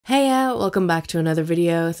Heya, welcome back to another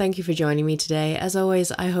video. Thank you for joining me today. As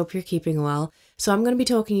always, I hope you're keeping well. So I'm going to be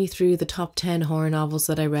talking you through the top 10 horror novels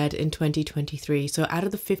that I read in 2023. So out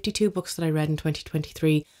of the 52 books that I read in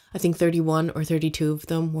 2023, I think 31 or 32 of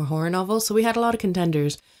them were horror novels. So we had a lot of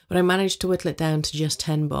contenders, but I managed to whittle it down to just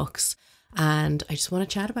 10 books. And I just want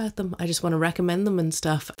to chat about them. I just want to recommend them and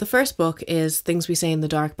stuff. The first book is Things We Say in the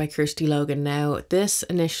Dark by Kirsty Logan. Now, this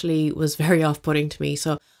initially was very off-putting to me.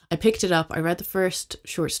 So I picked it up. I read the first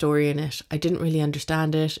short story in it. I didn't really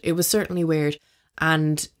understand it. It was certainly weird.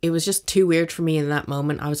 And it was just too weird for me in that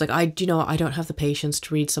moment. I was like, I don't have the patience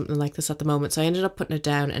to read something like this at the moment. So I ended up putting it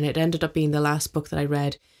down, and it ended up being the last book that I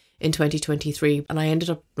read in 2023. And I ended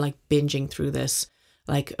up like binging through this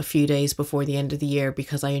like a few days before the end of the year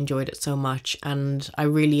because I enjoyed it so much. And I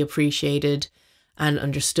really appreciated and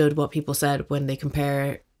understood what people said when they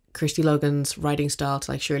compare Kirsty Logan's writing style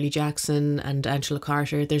to like Shirley Jackson and Angela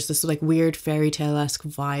Carter. There's this like weird fairy tale-esque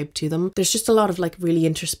vibe to them. There's just a lot of like really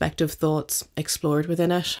introspective thoughts explored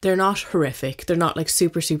within it. They're not horrific. They're not like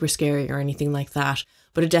super scary or anything like that,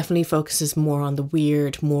 but it definitely focuses more on the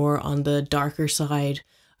weird, more on the darker side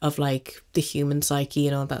of like the human psyche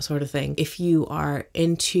and all that sort of thing. If you are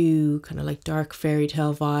into kind of like dark fairy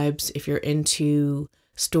tale vibes, if you're into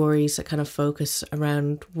stories that kind of focus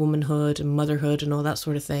around womanhood and motherhood and all that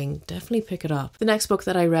sort of thing, definitely pick it up. The next book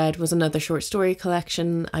that I read was another short story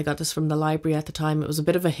collection. I got this from the library at the time. It was a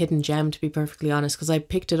bit of a hidden gem, to be perfectly honest, because I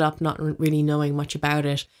picked it up not really knowing much about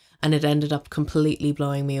it, and it ended up completely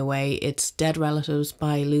blowing me away. It's Dead Relatives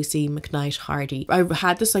by Lucy Mcknight Hardy. I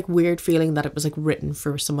had this like weird feeling that it was like written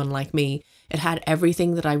for someone like me. It had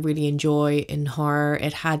everything that I really enjoy in horror.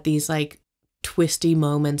 It had these like twisty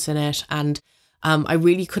moments in it, and I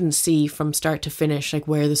really couldn't see from start to finish like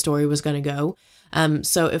where the story was going to go.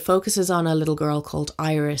 So it focuses on a little girl called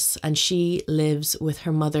Iris, and she lives with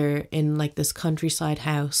her mother in like this countryside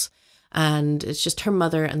house. And it's just her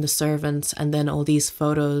mother and the servants, and then all these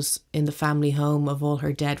photos in the family home of all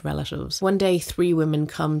her dead relatives. One day, 3 women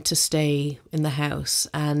come to stay in the house,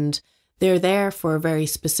 and they're there for a very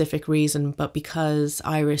specific reason, but because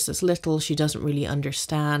Iris is little, she doesn't really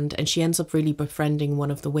understand, and she ends up really befriending one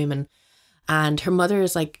of the women. And her mother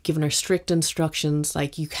is like giving her strict instructions,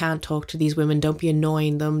 like, you can't talk to these women, don't be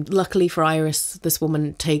annoying them. Luckily for Iris, this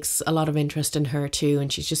woman takes a lot of interest in her too,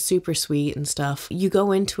 and she's just super sweet and stuff. You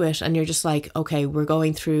go into it and you're just like, okay, we're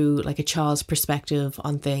going through like a child's perspective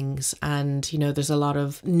on things, and you know, there's a lot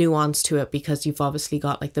of nuance to it because you've obviously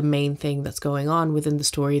got like the main thing that's going on within the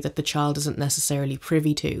story that the child isn't necessarily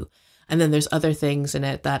privy to. And then there's other things in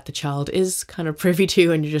it that the child is kind of privy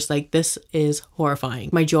to, and you're just like, this is horrifying.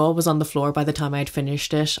 My jaw was on the floor by the time I had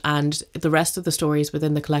finished it, and the rest of the stories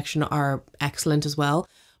within the collection are excellent as well.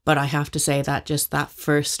 But I have to say that just that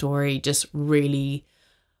first story just really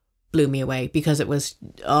blew me away because it was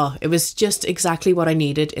just exactly what I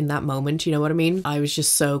needed in that moment, you know what I mean? I was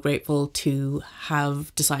just so grateful to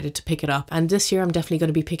have decided to pick it up. And this year I'm definitely going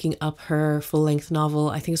to be picking up her full-length novel.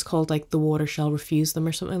 I think it's called like The Water Shall Refuse Them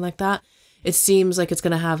or something like that. It seems like it's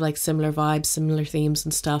going to have like similar vibes, similar themes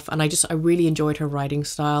and stuff. And I really enjoyed her writing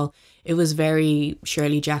style. It was very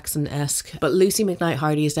Shirley Jackson-esque. But Lucy Mcknight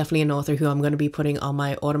Hardy is definitely an author who I'm going to be putting on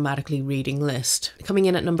my automatically reading list. Coming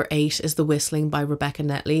in at number 8 is The Whistling by Rebecca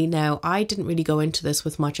Netley. Now, I didn't really go into this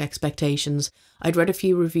with much expectations. I'd read a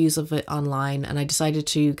few reviews of it online and I decided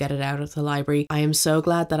to get it out of the library. I am so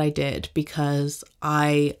glad that I did because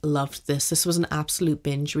I loved this. This was an absolute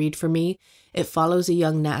binge read for me. It follows a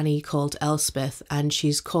young nanny called Elspeth, and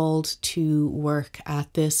she's called to work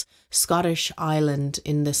at this Scottish island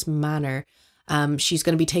in this manor. She's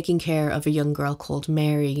going to be taking care of a young girl called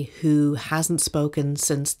Mary who hasn't spoken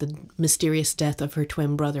since the mysterious death of her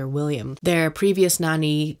twin brother William. Their previous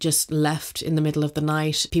nanny just left in the middle of the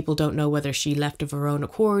night. People don't know whether she left of her own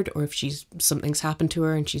accord or if something's happened to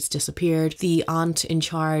her and she's disappeared. The aunt in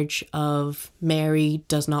charge of Mary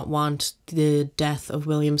does not want the death of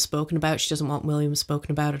William spoken about. She doesn't want William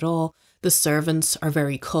spoken about at all. The servants are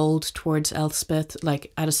very cold towards Elspeth.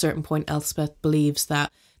 Like at a certain point, Elspeth believes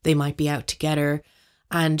that they might be out to get her,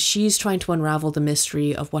 and she's trying to unravel the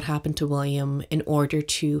mystery of what happened to William in order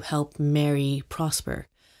to help Mary prosper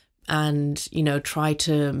and, you know, try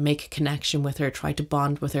to make a connection with her, try to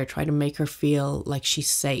bond with her, try to make her feel like she's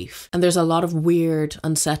safe. And there's a lot of weird,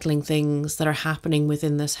 unsettling things that are happening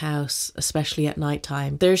within this house, especially at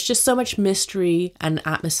nighttime. There's just so much mystery and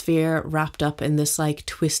atmosphere wrapped up in this like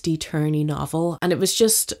twisty, turny novel. And it was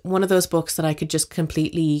just one of those books that I could just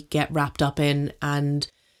completely get wrapped up in and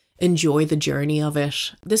enjoy the journey of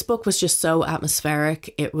it. This book was just so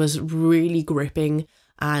atmospheric. It was really gripping.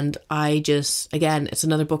 And I just, again, it's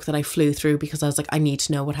another book that I flew through because I was like, I need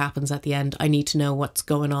to know what happens at the end. I need to know what's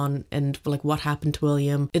going on and like what happened to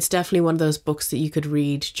William. It's definitely one of those books that you could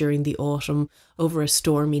read during the autumn over a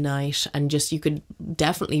stormy night, and just you could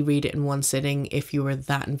definitely read it in one sitting if you were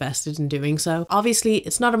that invested in doing so. Obviously,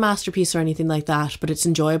 it's not a masterpiece or anything like that, but it's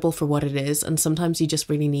enjoyable for what it is. And sometimes you just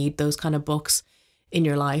really need those kind of books in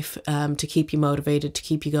your life to keep you motivated, to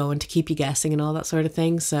keep you going, to keep you guessing and all that sort of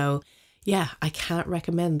thing. So yeah, I can't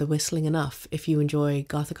recommend The Whistling enough if you enjoy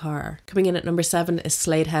gothic horror. Coming in at number 7 is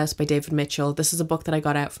Slade House by David Mitchell. This is a book that I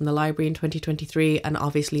got out from the library in 2023, and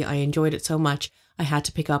obviously I enjoyed it so much I had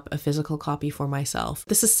to pick up a physical copy for myself.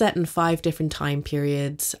 This is set in 5 different time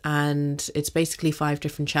periods, and it's basically 5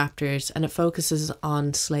 different chapters, and it focuses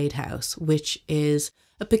on Slade House, which is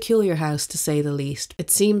a peculiar house to say the least.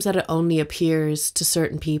 It seems that it only appears to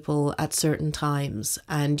certain people at certain times,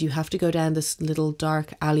 and you have to go down this little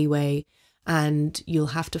dark alleyway and you'll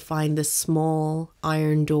have to find this small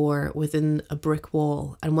iron door within a brick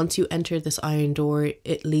wall. And once you enter this iron door,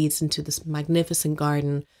 it leads into this magnificent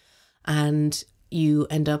garden, and you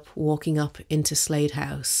end up walking up into Slade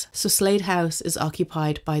House. So Slade House is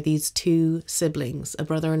occupied by these 2 siblings, a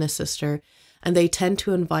brother and a sister, and they tend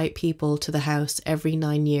to invite people to the house every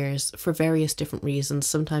 9 years for various different reasons.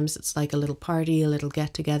 Sometimes it's like a little party, a little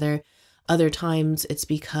get together. Other times it's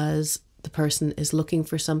because the person is looking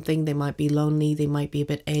for something. They might be lonely, they might be a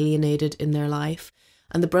bit alienated in their life,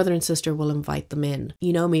 and the brother and sister will invite them in.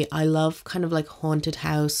 You know me, I love kind of like haunted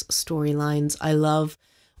house storylines. I love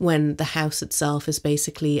when the house itself is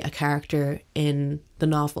basically a character in the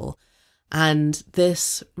novel. And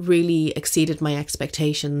this really exceeded my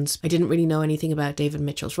expectations. I didn't really know anything about David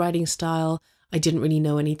Mitchell's writing style. I didn't really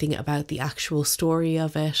know anything about the actual story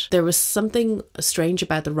of it. There was something strange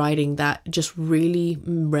about the writing that just really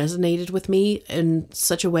resonated with me in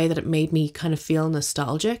such a way that it made me kind of feel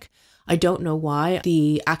nostalgic. I don't know why.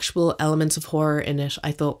 The actual elements of horror in it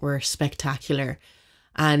I thought were spectacular.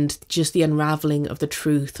 And just the unraveling of the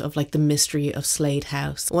truth of like the mystery of Slade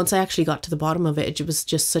House. Once I actually got to the bottom of it, it was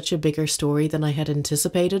just such a bigger story than I had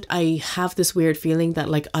anticipated. I have this weird feeling that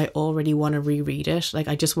like I already want to reread it. Like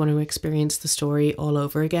I just want to experience the story all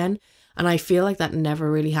over again. And I feel like that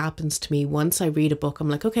never really happens to me. Once I read a book, I'm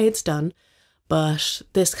like, okay, it's done. But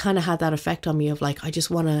this kind of had that effect on me of like,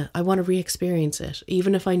 I want to re-experience it.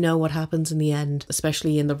 Even if I know what happens in the end,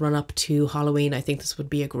 especially in the run up to Halloween, I think this would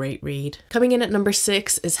be a great read. Coming in at number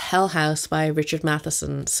 6 is Hell House by Richard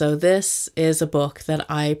Matheson. So this is a book that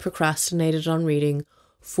I procrastinated on reading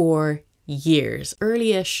for years.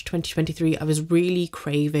 Early-ish 2023, I was really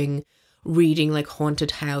craving reading like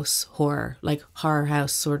haunted house horror, like horror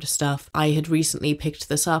house sort of stuff. I had recently picked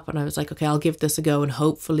this up and I was like, okay, I'll give this a go and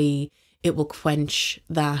hopefully it will quench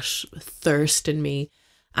that thirst in me.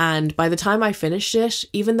 And by the time I finished it,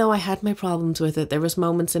 even though I had my problems with it, there was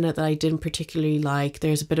moments in it that I didn't particularly like.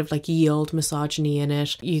 There's a bit of like ye old misogyny in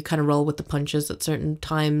it. You kind of roll with the punches at certain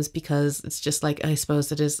times because it's just like, I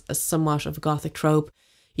suppose it is a somewhat of a gothic trope.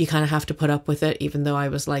 You kind of have to put up with it, even though I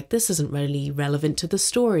was like, this isn't really relevant to the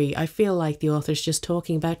story. I feel like the author's just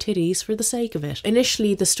talking about titties for the sake of it.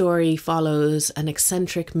 Initially, the story follows an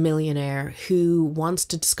eccentric millionaire who wants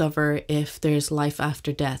to discover if there's life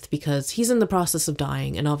after death because he's in the process of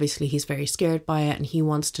dying and obviously he's very scared by it and he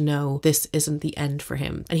wants to know this isn't the end for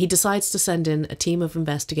him. And he decides to send in a team of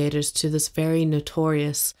investigators to this very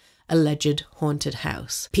notorious alleged haunted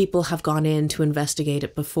house. People have gone in to investigate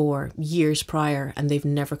it before, years prior, and they've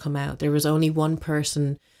never come out. There was only one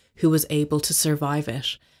person who was able to survive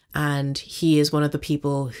it, and he is one of the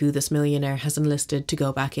people who this millionaire has enlisted to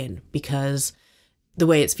go back in because the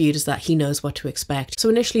way it's viewed is that he knows what to expect. So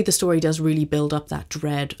initially the story does really build up that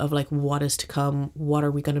dread of like what is to come, what are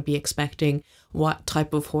we going to be expecting, what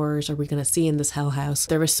type of horrors are we going to see in this hell house.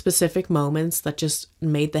 There were specific moments that just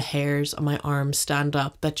made the hairs on my arms stand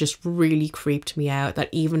up, that just really creeped me out, that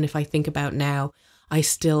even if I think about now, I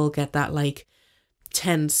still get that like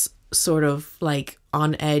tense sort of like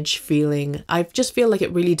on edge feeling. I just feel like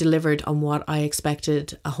it really delivered on what I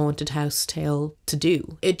expected a haunted house tale to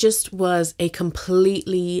do. It just was a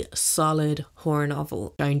completely solid horror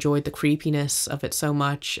novel. I enjoyed the creepiness of it so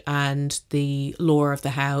much and the lore of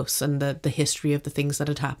the house and the history of the things that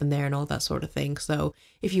had happened there and all that sort of thing. So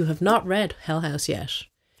if you have not read Hell House yet,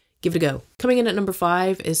 give it a go. Coming in at number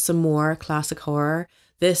 5 is some more classic horror.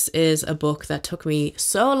 This is a book that took me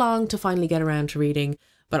so long to finally get around to reading,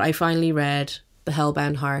 but I finally read The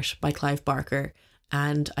Hellbound Heart by Clive Barker,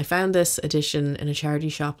 and I found this edition in a charity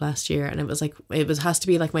shop last year, and it has to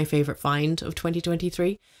be like my favorite find of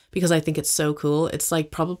 2023 because I think it's so cool. It's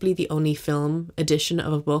like probably the only film edition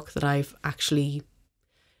of a book that I've actually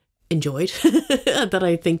enjoyed that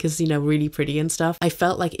I think is, you know, really pretty and stuff. I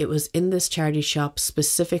felt like it was in this charity shop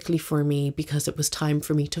specifically for me because it was time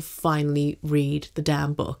for me to finally read the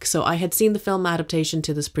damn book. So I had seen the film adaptation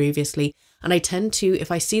to this previously, and I tend to,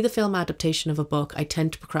 if I see the film adaptation of a book, I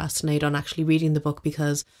tend to procrastinate on actually reading the book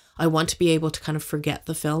because I want to be able to kind of forget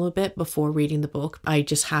the film a bit before reading the book. I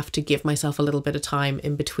just have to give myself a little bit of time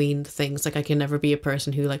in between things. Like I can never be a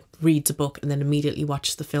person who like reads a book and then immediately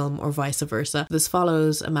watches the film or vice versa. This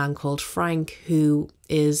follows a man called Frank who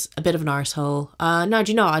is a bit of an arsehole. No,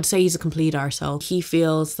 do you know, I'd say he's a complete arsehole. He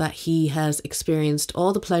feels that he has experienced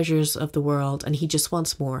all the pleasures of the world and he just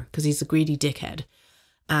wants more because he's a greedy dickhead.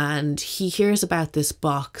 And he hears about this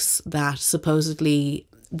box that supposedly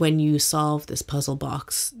when you solve this puzzle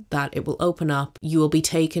box, that it will open up, you will be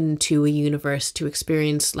taken to a universe to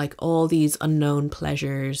experience like all these unknown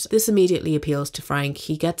pleasures. This immediately appeals to Frank.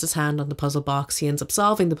 He gets his hand on the puzzle box, he ends up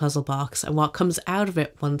solving the puzzle box, and what comes out of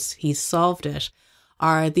it once he's solved it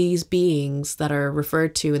are these beings that are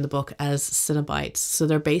referred to in the book as Cenobites. So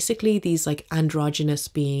they're basically these like androgynous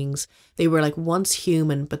beings. They were like once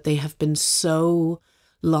human, but they have been so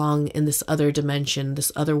long in this other dimension,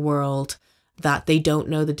 this other world, that they don't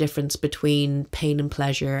know the difference between pain and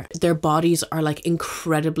pleasure. Their bodies are like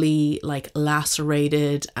incredibly like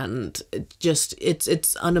lacerated and just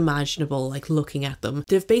it's unimaginable like looking at them.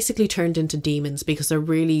 They've basically turned into demons because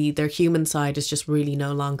their human side is just really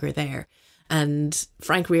no longer there. And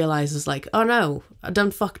Frank realizes like, oh no, I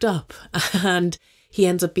done fucked up. And he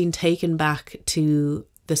ends up being taken back to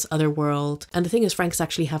this other world. And the thing is, Frank's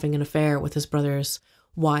actually having an affair with his brother's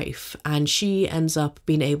wife, and she ends up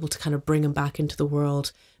being able to kind of bring him back into the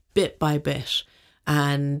world bit by bit.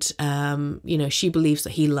 And you know, she believes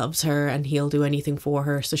that he loves her and he'll do anything for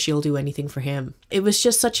her, so she'll do anything for him. It was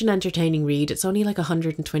just such an entertaining read. It's only like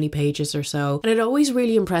 120 pages or so, and it always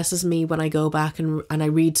really impresses me when I go back and I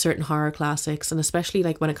read certain horror classics, and especially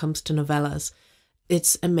like when it comes to novellas.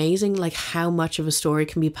 It's amazing like how much of a story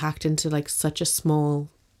can be packed into like such a small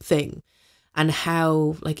thing, and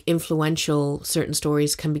how like influential certain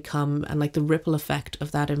stories can become, and like the ripple effect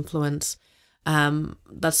of that influence.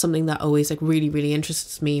 That's something that always like really, really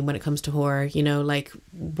interests me when it comes to horror, you know, like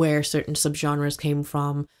where certain subgenres came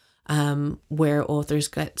from, where authors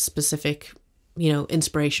get specific, you know,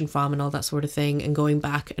 inspiration from and all that sort of thing, and going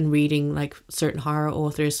back and reading like certain horror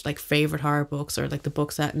authors, like favorite horror books or like the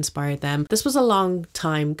books that inspired them. This was a long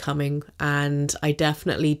time coming, and I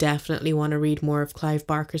definitely want to read more of Clive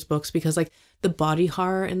Barker's books because like the body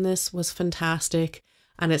horror in this was fantastic.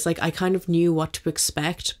 And it's like I kind of knew what to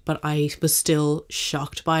expect, but I was still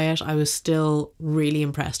shocked by it. I was still really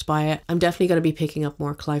impressed by it. I'm definitely going to be picking up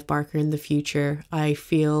more Clive Barker in the future. I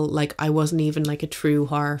feel like I wasn't even like a true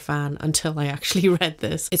horror fan until I actually read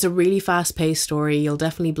this. It's a really fast-paced story. You'll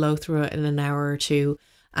definitely blow through it in an hour or two.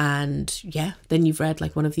 And yeah, then you've read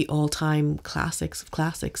like one of the all-time classics of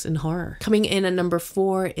classics in horror. Coming in at number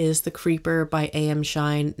 4 is The Creeper by A.M.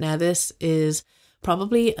 Shine. Now this is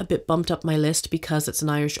probably a bit bumped up my list because it's an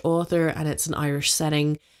Irish author and it's an Irish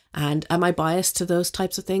setting. And am I biased to those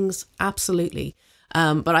types of things? Absolutely.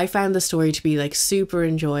 But I found the story to be like super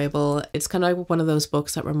enjoyable. It's kind of like one of those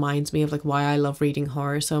books that reminds me of like why I love reading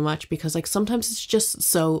horror so much, because like sometimes it's just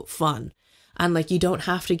so fun. And like you don't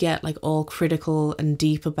have to get like all critical and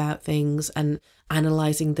deep about things and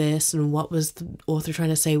analysing this and what was the author trying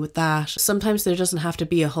to say with that. Sometimes there doesn't have to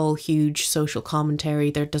be a whole huge social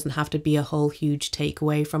commentary. There doesn't have to be a whole huge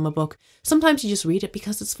takeaway from a book. Sometimes you just read it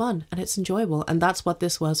because it's fun and it's enjoyable, and that's what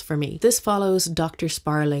this was for me. This follows Dr.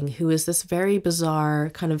 Sparling, who is this very bizarre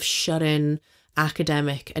kind of shut-in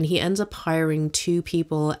academic, and he ends up hiring 2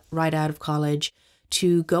 people right out of college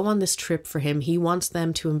to go on this trip for him. He wants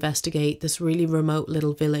them to investigate this really remote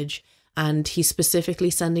little village, and he's specifically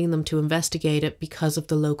sending them to investigate it because of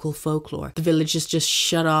the local folklore. The village is just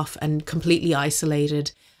shut off and completely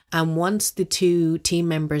isolated, and once the 2 team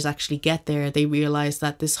members actually get there, they realize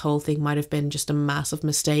that this whole thing might have been just a massive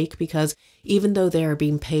mistake, because even though they are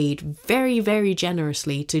being paid very, very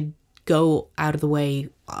generously to go out of the way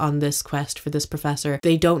on this quest for this professor,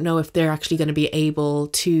 they don't know if they're actually going to be able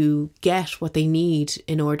to get what they need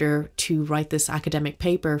in order to write this academic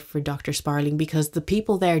paper for Dr. Sparling, because the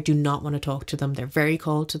people there do not want to talk to them. They're very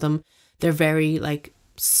cold to them. They're very like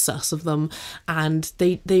sus of them, and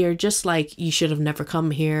they are just like, you should have never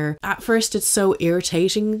come here. At first it's so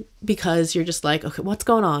irritating because you're just like, okay, what's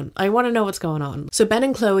going on? I want to know what's going on. So Ben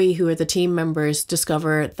and Chloe, who are the team members,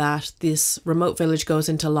 discover that this remote village goes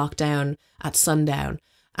into lockdown at sundown,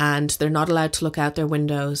 and they're not allowed to look out their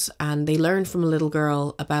windows, and they learn from a little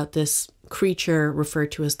girl about this creature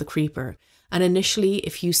referred to as the Creeper. And initially,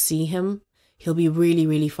 if you see him, he'll be really,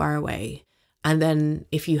 really far away. And then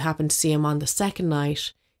if you happen to see him on the second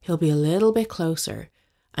night, he'll be a little bit closer.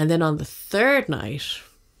 And then on the third night,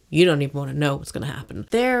 you don't even want to know what's going to happen.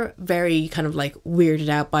 They're very kind of like weirded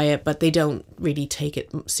out by it, but they don't really take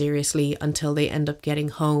it seriously until they end up getting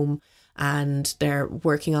home and they're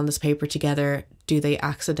working on this paper together. Do they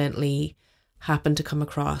accidentally happen to come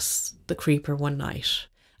across the creeper one night?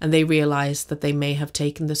 And they realize that they may have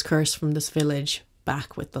taken this curse from this village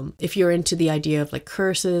back with them. If you're into the idea of like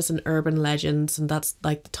curses and urban legends, and that's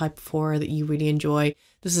like the type of horror that you really enjoy,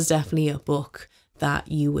 this is definitely a book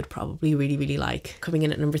that you would probably really, really like. Coming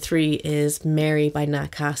in at number 3 is Mary by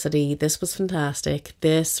Nat Cassidy. This was fantastic.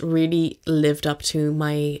 This really lived up to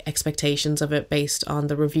my expectations of it based on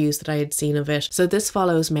the reviews that I had seen of it. So this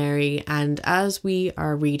follows Mary, and as we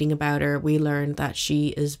are reading about her, we learn that she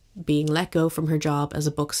is being let go from her job as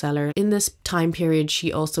a bookseller. In this time period,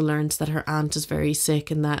 she also learns that her aunt is very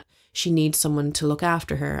sick and that she needs someone to look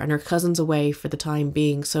after her, and her cousin's away for the time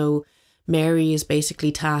being. So Mary is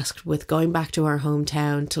basically tasked with going back to her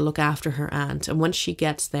hometown to look after her aunt. And once she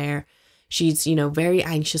gets there, she's, you know, very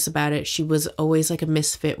anxious about it. She was always like a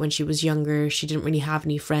misfit when she was younger. She didn't really have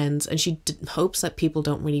any friends, and she hopes that people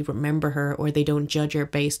don't really remember her or they don't judge her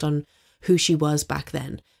based on who she was back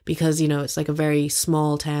then. Because, you know, it's like a very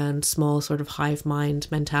small town, small sort of hive mind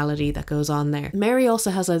mentality that goes on there. Mary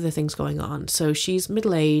also has other things going on. So she's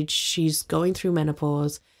middle-aged, she's going through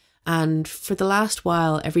menopause. And for the last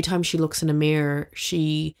while, every time she looks in a mirror,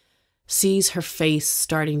 she sees her face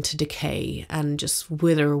starting to decay and just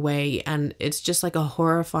wither away. And it's just like a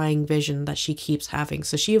horrifying vision that she keeps having.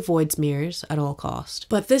 So she avoids mirrors at all cost.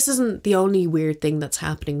 But this isn't the only weird thing that's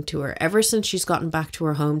happening to her. Ever since she's gotten back to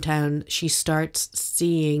her hometown, she starts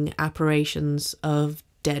seeing apparitions of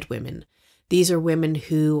dead women. These are women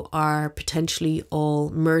who are potentially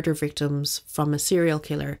all murder victims from a serial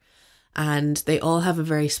killer. And they all have a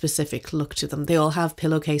very specific look to them. They all have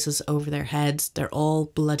pillowcases over their heads. They're all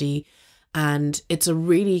bloody. And it's a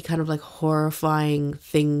really kind of like horrifying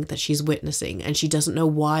thing that she's witnessing. And she doesn't know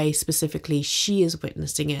why specifically she is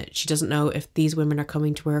witnessing it. She doesn't know if these women are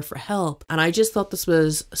coming to her for help. And I just thought this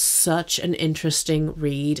was such an interesting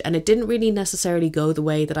read. And it didn't really necessarily go the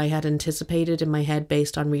way that I had anticipated in my head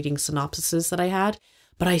based on reading synopsises that I had.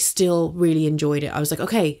 But I still really enjoyed it. I was like,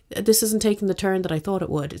 okay, this isn't taking the turn that I thought it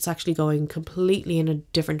would. It's actually going completely in a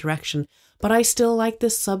different direction. But I still like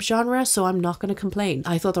this subgenre, so I'm not going to complain.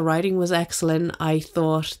 I thought the writing was excellent. I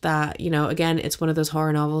thought that, you know, again, it's one of those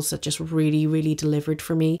horror novels that just really, really delivered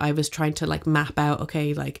for me. I was trying to like map out,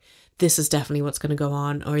 okay, like this is definitely what's going to go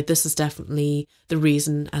on, or this is definitely the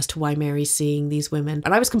reason as to why Mary's seeing these women.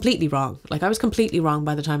 And I was completely wrong. Like I was completely wrong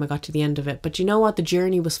by the time I got to the end of it. But you know what? The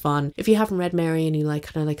journey was fun. If you haven't read Mary and you like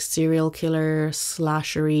kind of like serial killer,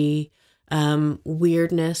 slashery,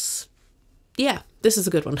 weirdness, yeah, this is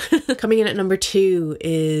a good one. Coming in at number 2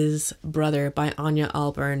 is Brother by Ania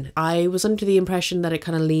Ahlborn. I was under the impression that it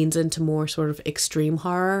kind of leans into more sort of extreme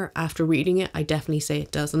horror. After reading it, I definitely say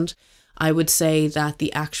it doesn't. I would say that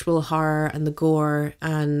the actual horror and the gore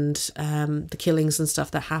and the killings and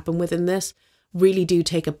stuff that happen within this really do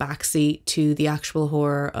take a backseat to the actual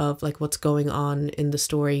horror of like what's going on in the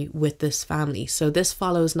story with this family. So this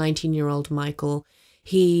follows 19-year-old Michael.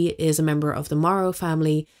 He is a member of the Morrow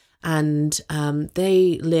family, and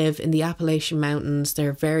they live in the Appalachian Mountains.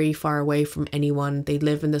 They're very far away from anyone. They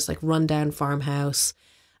live in this like rundown farmhouse,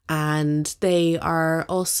 and they are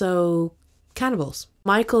also cannibals.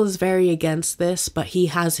 Michael is very against this, but he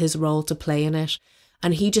has his role to play in it,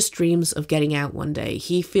 and he just dreams of getting out one day.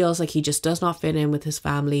 He feels like he just does not fit in with his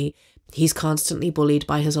family. He's constantly bullied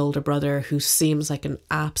by his older brother, who seems like an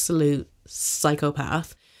absolute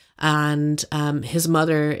psychopath, and his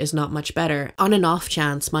mother is not much better. On an off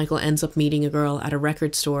chance, Michael ends up meeting a girl at a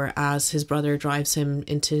record store as his brother drives him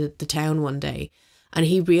into the town one day. And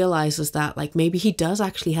he realizes that like maybe he does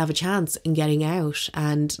actually have a chance in getting out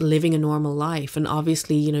and living a normal life. And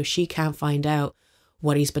obviously, you know, she can't find out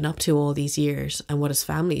what he's been up to all these years and what his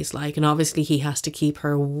family is like. And obviously he has to keep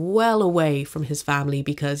her well away from his family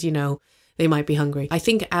because, you know, they might be hungry. I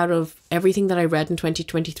think out of everything that I read in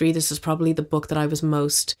 2023, this is probably the book that I was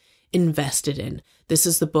most invested in. This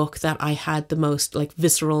is the book that I had the most like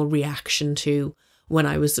visceral reaction to when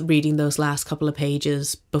I was reading those last couple of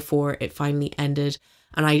pages before it finally ended.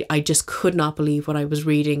 And I just could not believe what I was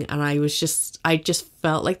reading. And I just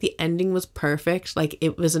felt like the ending was perfect. Like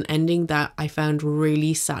it was an ending that I found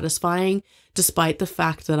really satisfying, despite the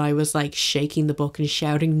fact that I was like shaking the book and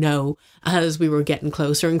shouting no as we were getting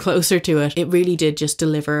closer and closer to it. It really did just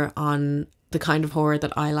deliver on the kind of horror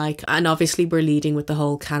that I like. And obviously we're leading with the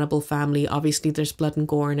whole cannibal family. Obviously there's blood and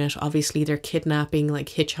gore in it. Obviously they're kidnapping like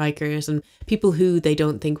hitchhikers and people who they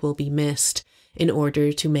don't think will be missed. in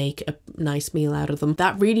order to make a nice meal out of them.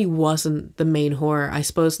 That really wasn't the main horror. I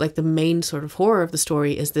suppose like the main sort of horror of the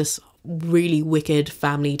story is this really wicked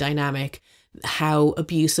family dynamic, how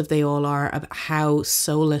abusive they all are, how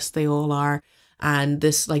soulless they all are, and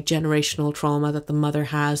this like generational trauma that the mother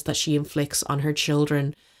has that she inflicts on her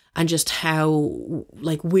children, and just how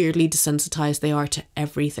like weirdly desensitized they are to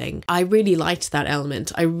everything. I really liked that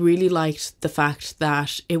element. I really liked the fact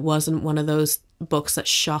that it wasn't one of those books that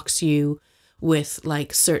shocks you with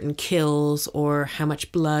like certain kills or how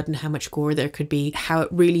much blood and how much gore there could be. How it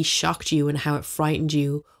really shocked you and how it frightened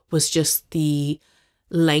you was just the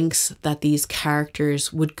lengths that these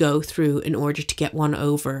characters would go through in order to get one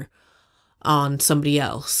over on somebody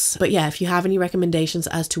else. But yeah, if you have any recommendations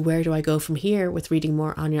as to where do I go from here with reading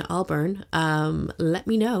more Ania Ahlborn, let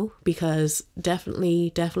me know, because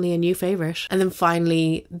definitely a new favorite. And then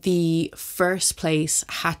finally, the first place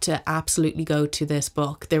had to absolutely go to this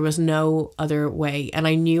book. There was no other way, and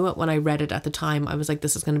I knew it when I read it at the time. I was like,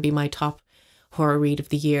 this is going to be my top horror read of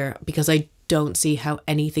the year, because I don't see how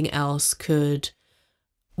anything else could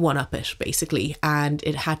one-up it, basically. And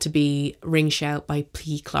it had to be Ring Shout by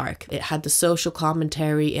P. Clarke. It had the social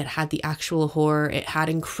commentary, it had the actual horror, it had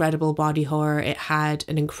incredible body horror, it had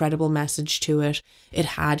an incredible message to it, it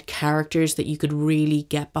had characters that you could really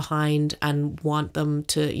get behind and want them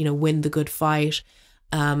to, you know, win the good fight.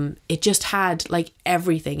 It just had like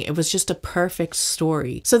everything. It was just a perfect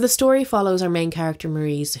story. So the story follows our main character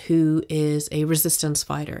Maurice, who is a resistance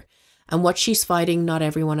fighter. And what she's fighting, not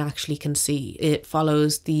everyone actually can see. It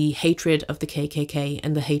follows the hatred of the KKK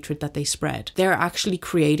and the hatred that they spread. They're actually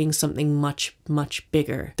creating something much, much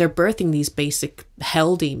bigger. They're birthing these basic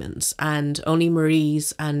hell demons, and only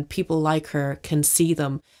Maurice and people like her can see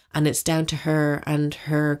them. And it's down to her and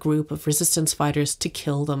her group of resistance fighters to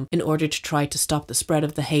kill them in order to try to stop the spread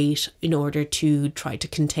of the hate, in order to try to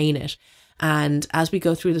contain it. And as we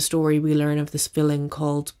go through the story, we learn of this villain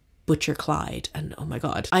called Butcher Clyde, and oh my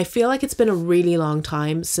god, I feel like it's been a really long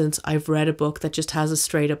time since I've read a book that just has a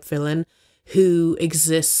straight up villain who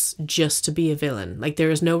exists just to be a villain. Like,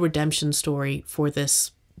 there is no redemption story for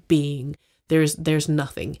this being. There's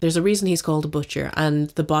nothing. There's a reason he's called a butcher, and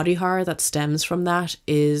the body horror that stems from that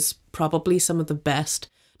is probably some of the best,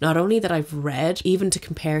 not only that I've read, even to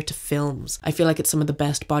compare to films. I feel like it's some of the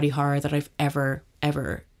best body horror that I've ever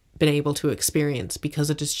been able to experience,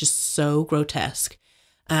 because it is just so grotesque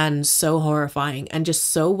and so horrifying and just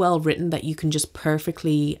so well written that you can just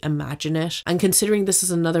perfectly imagine it. And considering this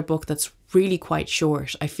is another book that's really quite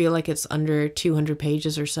short, I feel like it's under 200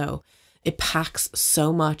 pages or so, it packs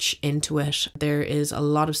so much into it. There is a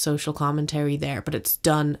lot of social commentary there, but it's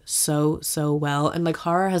done so well. And like,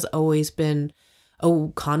 horror has always been a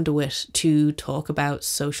conduit to talk about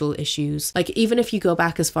social issues. Like, even if you go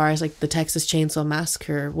back as far as like the Texas Chainsaw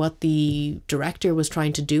Massacre, what the director was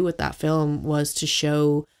trying to do with that film was to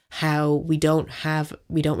show how we don't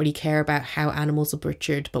really care about how animals are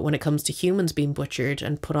butchered, but when it comes to humans being butchered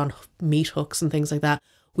and put on meat hooks and things like that,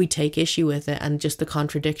 we take issue with it, and just the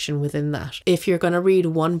contradiction within that. If you're going to read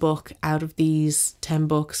one book out of these 10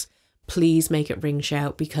 books, please make it Ring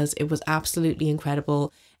Shout, because it was absolutely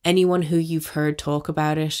incredible. Anyone who you've heard talk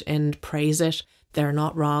about it and praise it, they're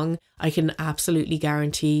not wrong. I can absolutely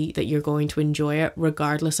guarantee that you're going to enjoy it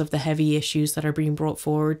regardless of the heavy issues that are being brought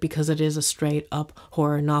forward, because it is a straight up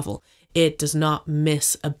horror novel. It does not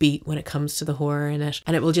miss a beat when it comes to the horror in it,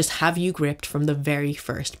 and it will just have you gripped from the very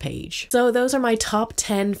first page. So those are my top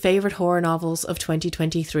 10 favourite horror novels of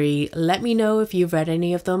 2023. Let me know if you've read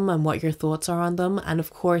any of them and what your thoughts are on them, and of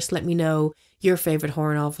course let me know your favourite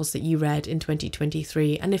horror novels that you read in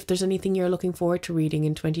 2023, and if there's anything you're looking forward to reading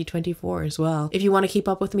in 2024 as well. If you want to keep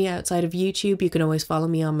up with me outside of YouTube, you can always follow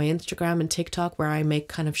me on my Instagram and TikTok, where I make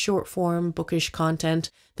kind of short form bookish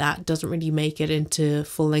content that doesn't really make it into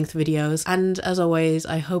full-length videos. And as always,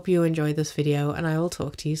 I hope you enjoyed this video, and I will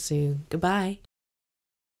talk to you soon. Goodbye.